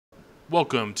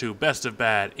Welcome to Best of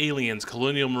Bad Aliens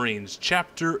Colonial Marines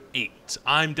Chapter 8.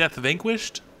 I'm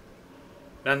DeathVANQUISHED.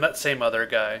 And that same other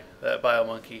guy, that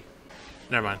Biomonkey.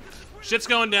 Never mind. Shit's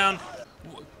going down.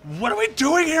 What are we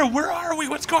doing here? Where are we?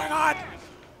 What's going on?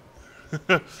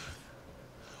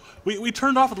 we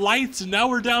turned off lights and now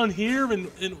we're down here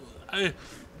and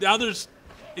now there's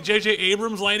J.J.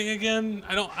 Abrams lighting again.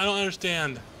 I don't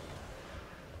understand.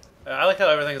 I like how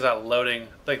everything's not loading.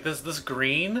 Like this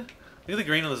green. Look at the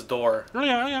green on this door. Oh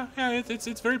yeah.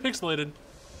 It's very pixelated.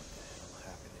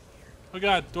 Oh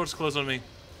god, door's closed on me.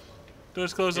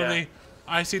 Door's closed on me.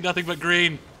 I see nothing but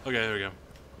green. Okay, there we go.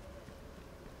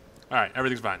 All right,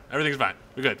 everything's fine. Everything's fine.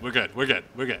 We're good. We're good. We're good.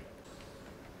 We're good.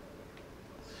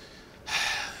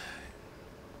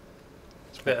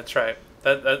 Yeah, that's right.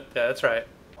 That's right.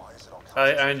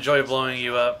 I enjoy blowing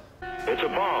you up. It's a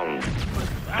bomb.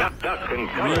 Duck and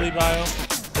cover. Really, Bio?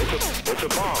 It's a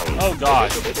bomb. Oh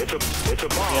god. It's a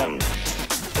bomb. Yep.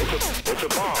 It's a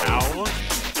bomb. Ow.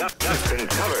 Duck and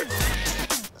cover.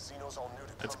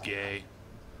 That's gay.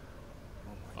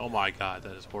 Oh my god,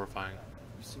 that is horrifying.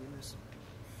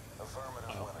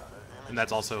 Oh. And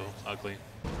that's also ugly.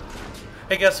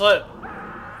 Hey, guess what?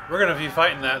 We're gonna be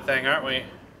fighting that thing, aren't we?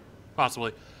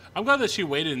 Possibly. I'm glad that she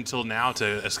waited until now to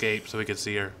escape so we could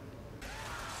see her.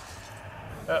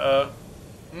 I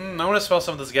want to smell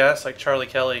some of this gas like Charlie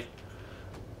Kelly.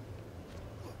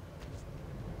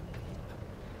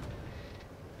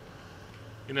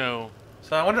 You know.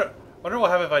 So I wonder what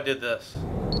happened if I did this.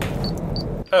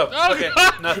 Oh, okay,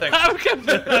 nothing.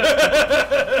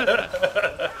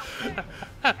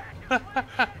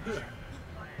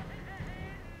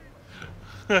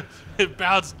 It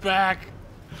bounced back.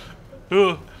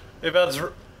 Ooh. It bounced.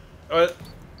 What?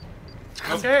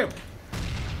 Okay.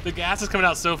 The gas is coming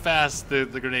out so fast the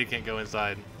grenade can't go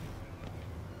inside.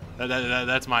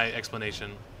 That's my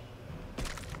explanation.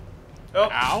 Oh.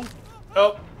 Ow.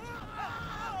 Oh.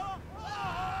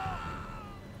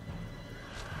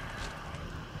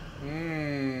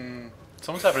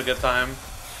 Someone's having a good time.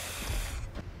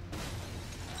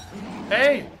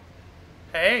 Hey!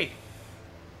 Hey!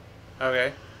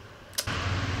 Okay.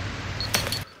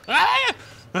 Ah!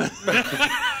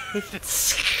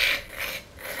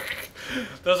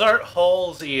 Those aren't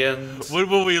holes, Ian. What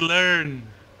will we learn?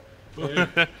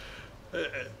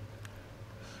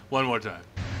 One more time.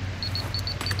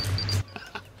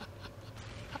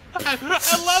 I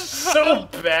love So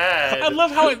bad. I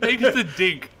love how it makes the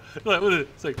dink.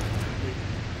 It's like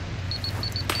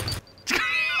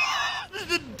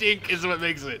the dink is what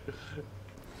makes it.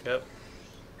 Yep.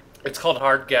 It's called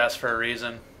hard gas for a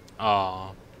reason.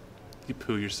 Aw, you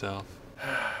poo yourself.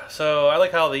 So I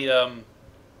like how the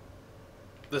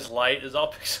this light is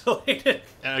all pixelated.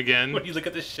 Again. When you look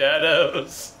at the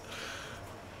shadows.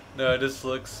 No, it just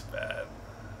looks bad.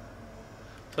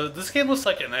 So this game looks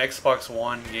like an Xbox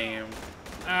One game.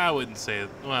 I wouldn't say it.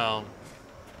 Well,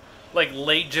 Like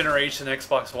late generation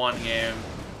Xbox One game.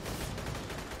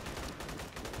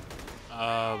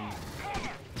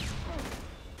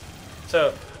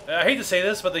 So I hate to say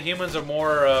this, but the humans are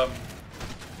more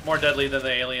deadly than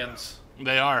the aliens.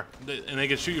 they are, and they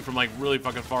can shoot you from like really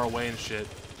fucking far away and shit.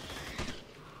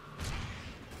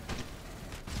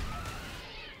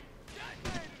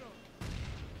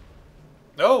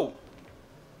 No.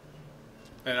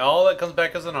 And all that comes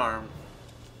back is an arm.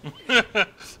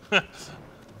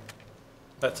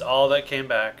 That's all that came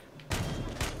back.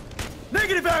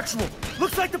 Negative actual!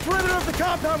 Looks like the perimeter of the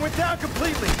compound went down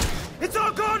completely! It's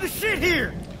all gone to shit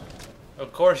here!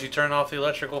 Of course, you turn off the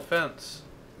electrical fence.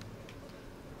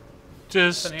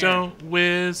 Just don't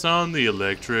whiz on the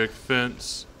electric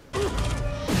fence. I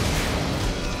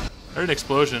heard an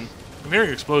explosion. I'm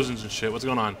hearing explosions and shit. What's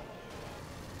going on?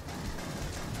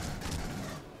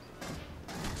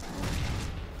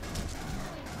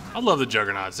 I love the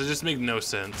Juggernauts. They just make no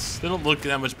sense. They don't look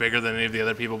that much bigger than any of the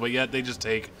other people, but yet they just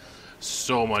take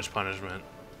so much punishment.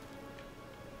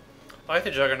 I like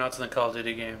the Juggernauts in the Call of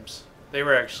Duty games. They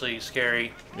were actually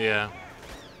scary. Yeah.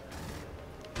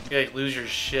 You like lose your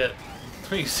shit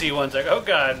when you see one's like, oh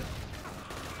god.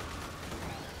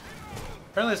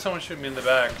 Apparently someone shooting me in the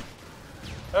back.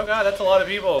 Oh god, that's a lot of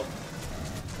people.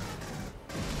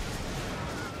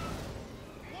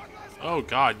 Oh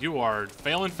god, you are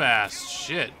failing fast.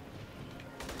 Shit.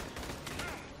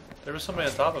 There was somebody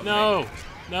on top of me. No!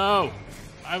 No!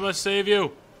 I must save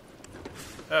you!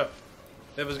 Oh.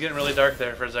 It was getting really dark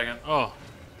there for a second. Oh.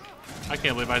 I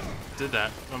can't believe I did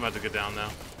that. I'm about to get down now.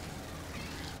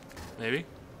 Maybe?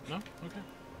 No? Okay.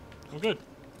 I'm good.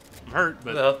 I'm hurt, but...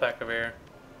 There's a health pack over here.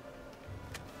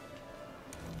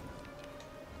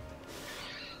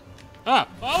 Ah!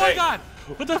 Oh my Hey. god!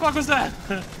 What the fuck was that?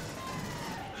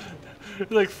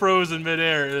 like froze in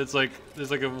midair, and it's like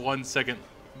there's like a 1 second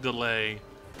delay.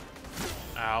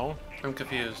 Ow. I'm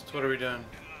confused. What are we doing?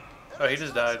 Oh, he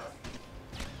just died.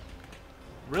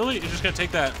 Really? You're just gonna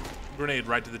take that grenade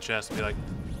right to the chest and be like,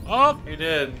 oh, He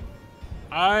did.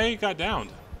 I got downed.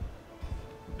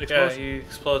 Yeah, Explosion. he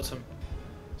exploded some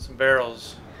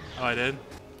barrels. Oh, I did?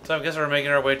 So I guess we're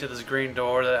making our way to this green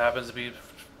door that happens to be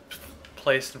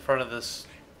placed in front of this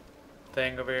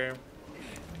thing over here.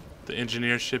 The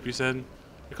engineer ship, you said?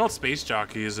 They're called space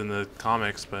jockeys in the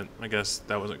comics, but I guess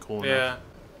that wasn't cool enough. Yeah.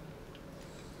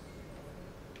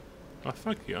 Oh,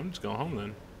 fuck you. I'm just going home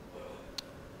then.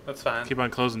 That's fine. Keep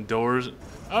on closing doors.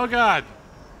 Oh, God.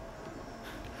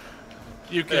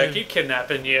 You Yeah, can... keep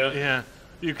kidnapping you. Yeah.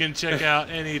 You can check out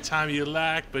anytime you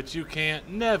like, but you can't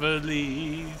never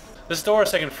leave. This door is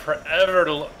taking forever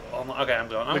to. Okay, I'm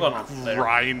going. I'm going on later.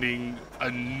 Grinding,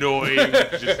 annoying.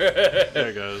 Just, there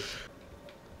it goes.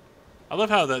 I love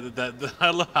how I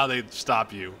love how they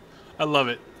stop you. I love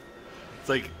it. It's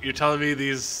like you're telling me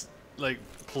these like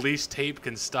police tape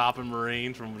can stop a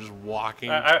Marine from just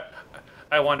walking.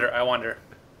 I wonder.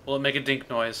 Will it make a dink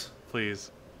noise?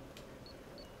 Please.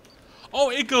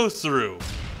 Oh, it goes through.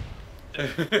 A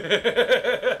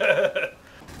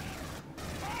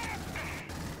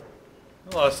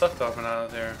lot of stuff coming out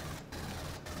of there.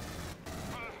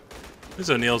 This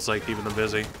O'Neill's like keeping them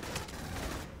busy.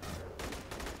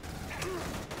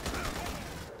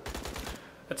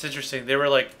 That's interesting. They were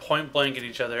like point blank at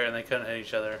each other and they couldn't hit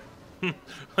each other.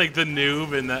 Like the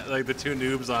noob and that, like the two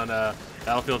noobs on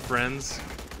Battlefield Friends.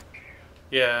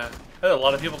 Yeah, there's a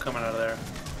lot of people coming out of there.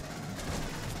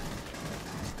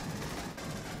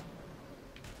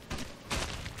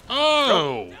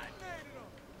 Oh.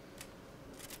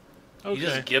 You Okay.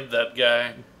 just gibbed that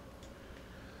guy.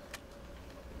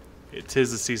 It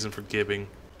is the season for gibbing.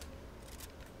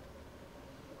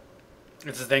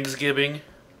 It's Thanksgiving.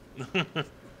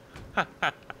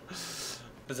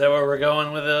 Is that where we're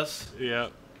going with this?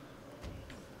 Yep.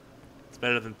 It's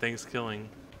better than Thanksgiving.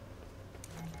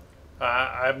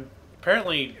 I'm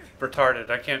apparently retarded.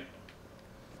 I can't.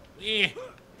 Me.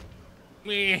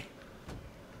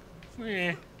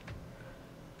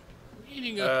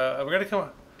 Eating a... We're gonna come.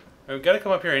 We've got to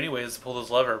come up here anyways to pull this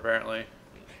lever. Apparently.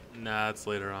 Nah, it's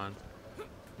later on.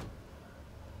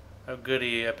 Oh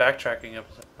goody! Backtracking.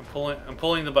 I'm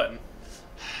pulling the button.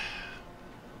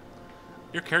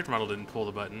 Your character model didn't pull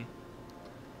the button.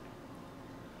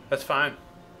 That's fine.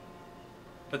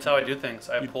 That's how I do things.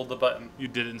 I pulled the button. You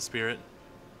did it in spirit.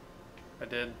 I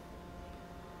did.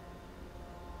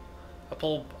 I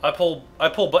pull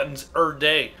buttons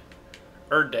day.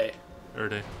 Day.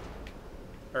 Day.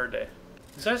 Day.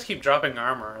 These guys keep dropping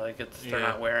armor like they're Yeah.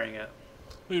 not wearing it.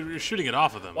 You're shooting it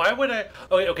off of them. Why would I?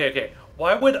 Okay.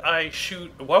 Why would I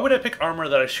shoot? Why would I pick armor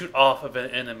that I shoot off of an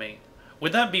enemy?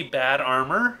 Would that be bad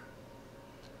armor?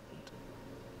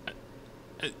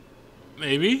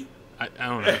 Maybe? I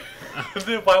don't know.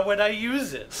 Then why would I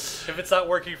use it if it's not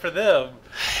working for them?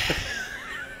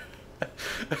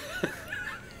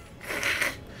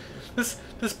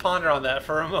 Just ponder on that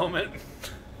for a moment.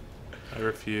 I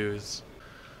refuse.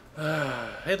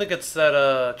 Hey, look, it's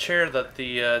that chair that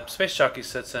the space jockey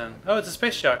sits in. Oh, it's a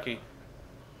space jockey.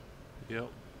 Yep.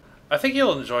 I think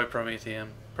you'll enjoy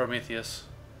Prometheus.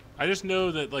 I just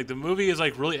know that like the movie is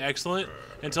like really excellent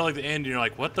until like the end. And you're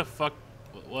like, what the fuck?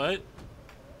 What?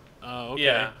 Oh, okay.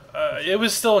 Yeah, it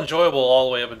was still enjoyable all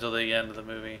the way up until the end of the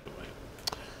movie.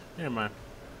 Never mind.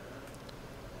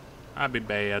 I'd be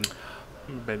bad.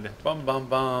 Bad. Bum bum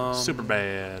bum. Super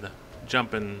bad.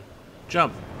 Jumping.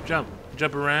 Jump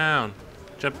around.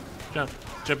 Jump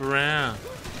around.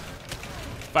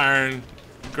 Firing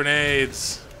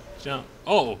grenades. Jump.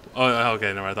 Oh,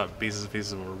 okay, no, I thought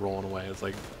pieces were rolling away. It's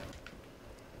like,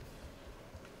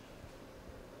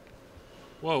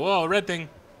 whoa, red thing.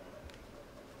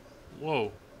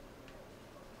 Whoa.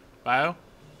 Bio?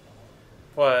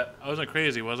 What? I wasn't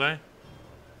crazy, was I?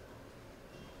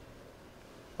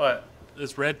 What?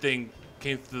 This red thing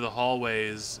came through the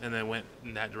hallways and then went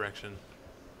in that direction.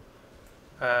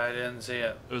 I didn't see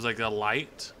it. It was like a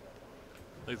light,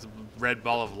 like the red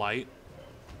ball of light.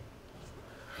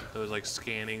 That was like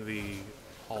scanning the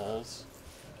halls.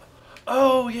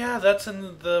 Oh yeah, that's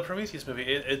in the Prometheus movie.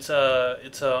 It's a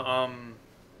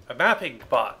mapping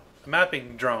bot, a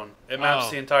mapping drone. It maps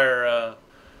the entire.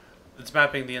 It's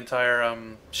mapping the entire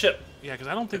ship. Yeah, because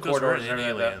I don't think The those were corridors an and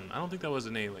everything like alien. I don't think that was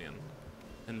an alien.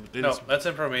 And they No, just- that's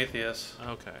in Prometheus.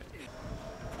 okay.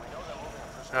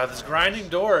 This grinding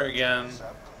door again.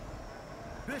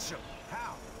 Bishop,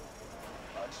 how?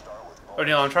 Oh,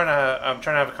 Neil, I'm trying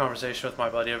to have a conversation with my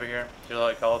buddy over here. You're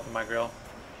like all up in my grill.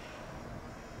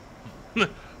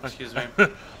 Excuse me.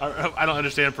 I don't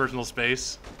understand personal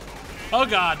space. Oh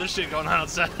god, there's shit going on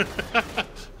outside.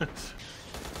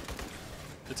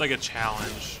 It's like a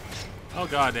challenge. Oh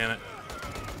god damn it.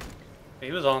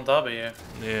 He was on top of you.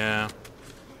 Yeah.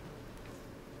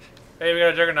 Hey, we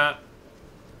got a juggernaut.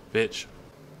 Bitch.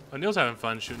 O'Neill's having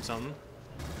fun shooting something.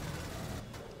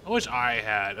 I wish I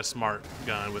had a smart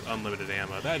gun with unlimited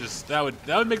ammo. That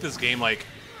would make this game like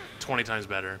 20 times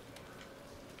better.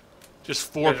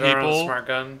 Just four Get your own people. smart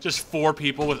gun. Just 4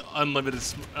 people with unlimited,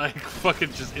 like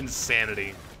fucking just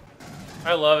insanity.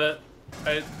 I love it.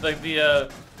 I like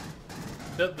the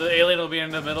alien will be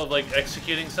in the middle of like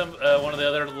executing one of the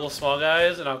other little small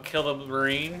guys, and I'll kill the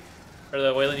marine or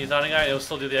the Wayland Yutani guy. It'll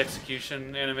still do the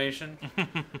execution animation.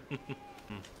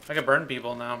 I can burn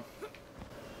people now.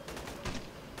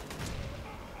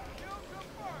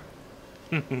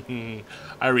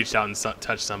 I reached out and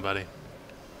touched somebody.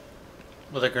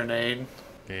 With a grenade.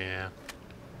 Yeah.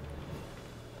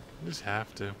 You just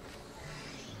have to.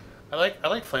 I like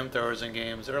flamethrowers in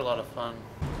games. They're a lot of fun.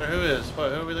 So who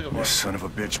are we looking for? This son of a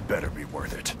bitch better be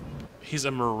worth it. He's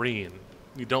a Marine.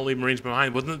 You don't leave Marines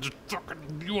behind. Wasn't it just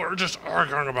fucking... You were just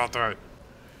arguing about that.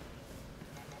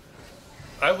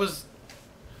 I was...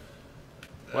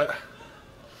 What?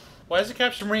 Why is the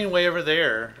Captain Marine way over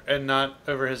there and not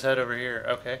over his head over here?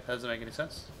 Okay, that doesn't make any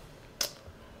sense.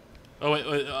 Oh, wait.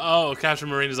 Oh, Captain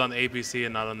Marine is on the APC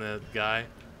and not on the guy?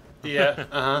 Yeah,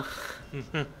 uh-huh.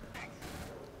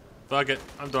 Fuck it.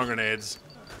 I'm throwing grenades.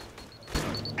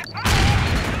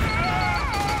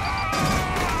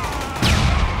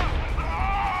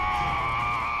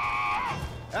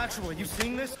 Actually, you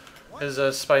seeing this?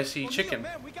 His spicy chicken.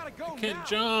 I can't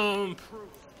jump.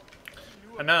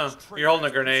 I know. You're holding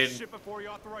a grenade.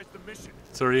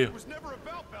 So are you.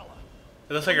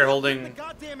 It looks like you're holding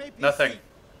nothing.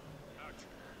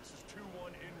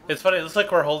 It's funny. It looks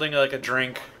like we're holding like a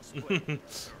drink.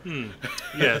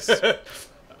 Yes.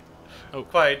 Oh,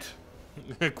 quite.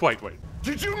 Quite, wait.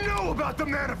 Did you know about the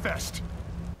manifest?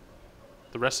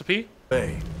 The recipe?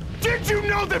 Hey. Did you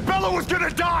know that Bella was gonna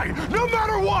die, no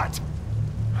matter what?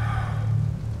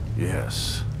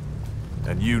 Yes.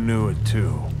 And you knew it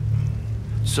too.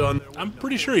 Son, I'm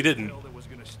pretty sure he didn't.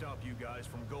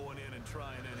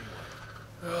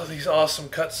 Oh, these awesome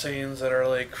cutscenes that are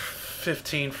like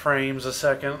 15 frames a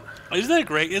second. Isn't that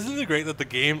great? Isn't it great that the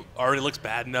game already looks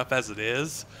bad enough as it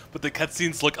is, but the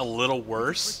cutscenes look a little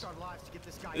worse?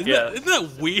 Isn't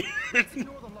that weird?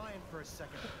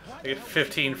 Like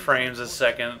 15 frames a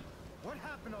second.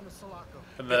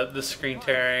 And the screen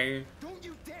tearing.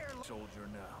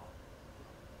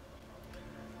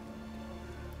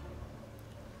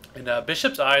 And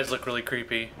Bishop's eyes look really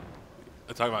creepy.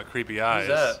 I'm talking about creepy eyes.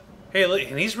 Who's that? Hey, look,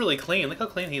 and he's really clean. Look how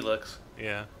clean he looks.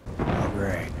 Yeah. Oh,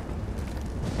 great.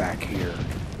 Back here.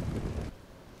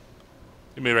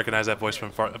 You may recognize that voice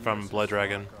from Blood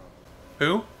Dragon.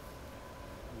 Who?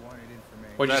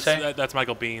 What'd you say? That's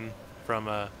Michael Bean from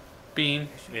Bean.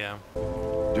 Yeah.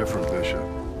 Different bishop.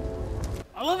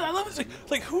 I love it.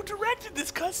 Like who directed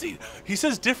this cutscene? He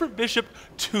says different bishop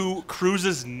to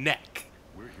Cruz's neck.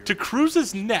 To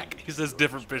Cruz's neck, he says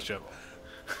different bishop.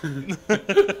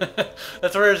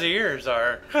 That's where his ears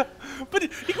are. But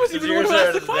he wasn't even the one who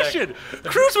asked the question.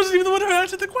 Cruz wasn't even the one who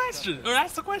answered the question or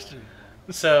asked the question.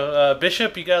 So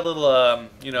Bishop, you got a little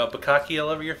bukkake all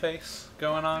over your face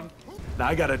going on. Now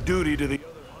I got a duty to the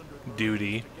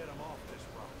Duty.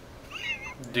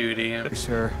 Duty. Hey,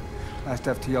 sir. Last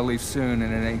FTL leaves soon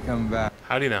and it ain't coming back.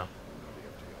 How do you know?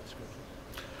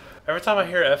 Every time I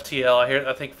hear FTL,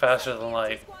 I think faster than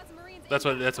light. That's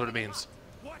what it means.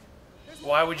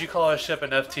 Why would you call a ship an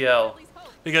FTL?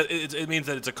 Because it means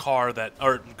that it's a car that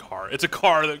It's a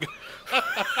car that.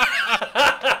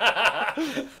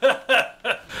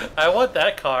 I want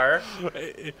that car.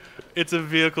 It's a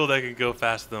vehicle that can go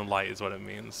faster than light. Is what it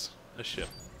means. A ship.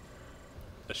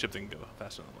 A ship that can go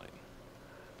faster than light.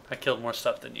 I killed more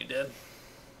stuff than you did.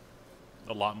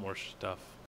 A lot more stuff.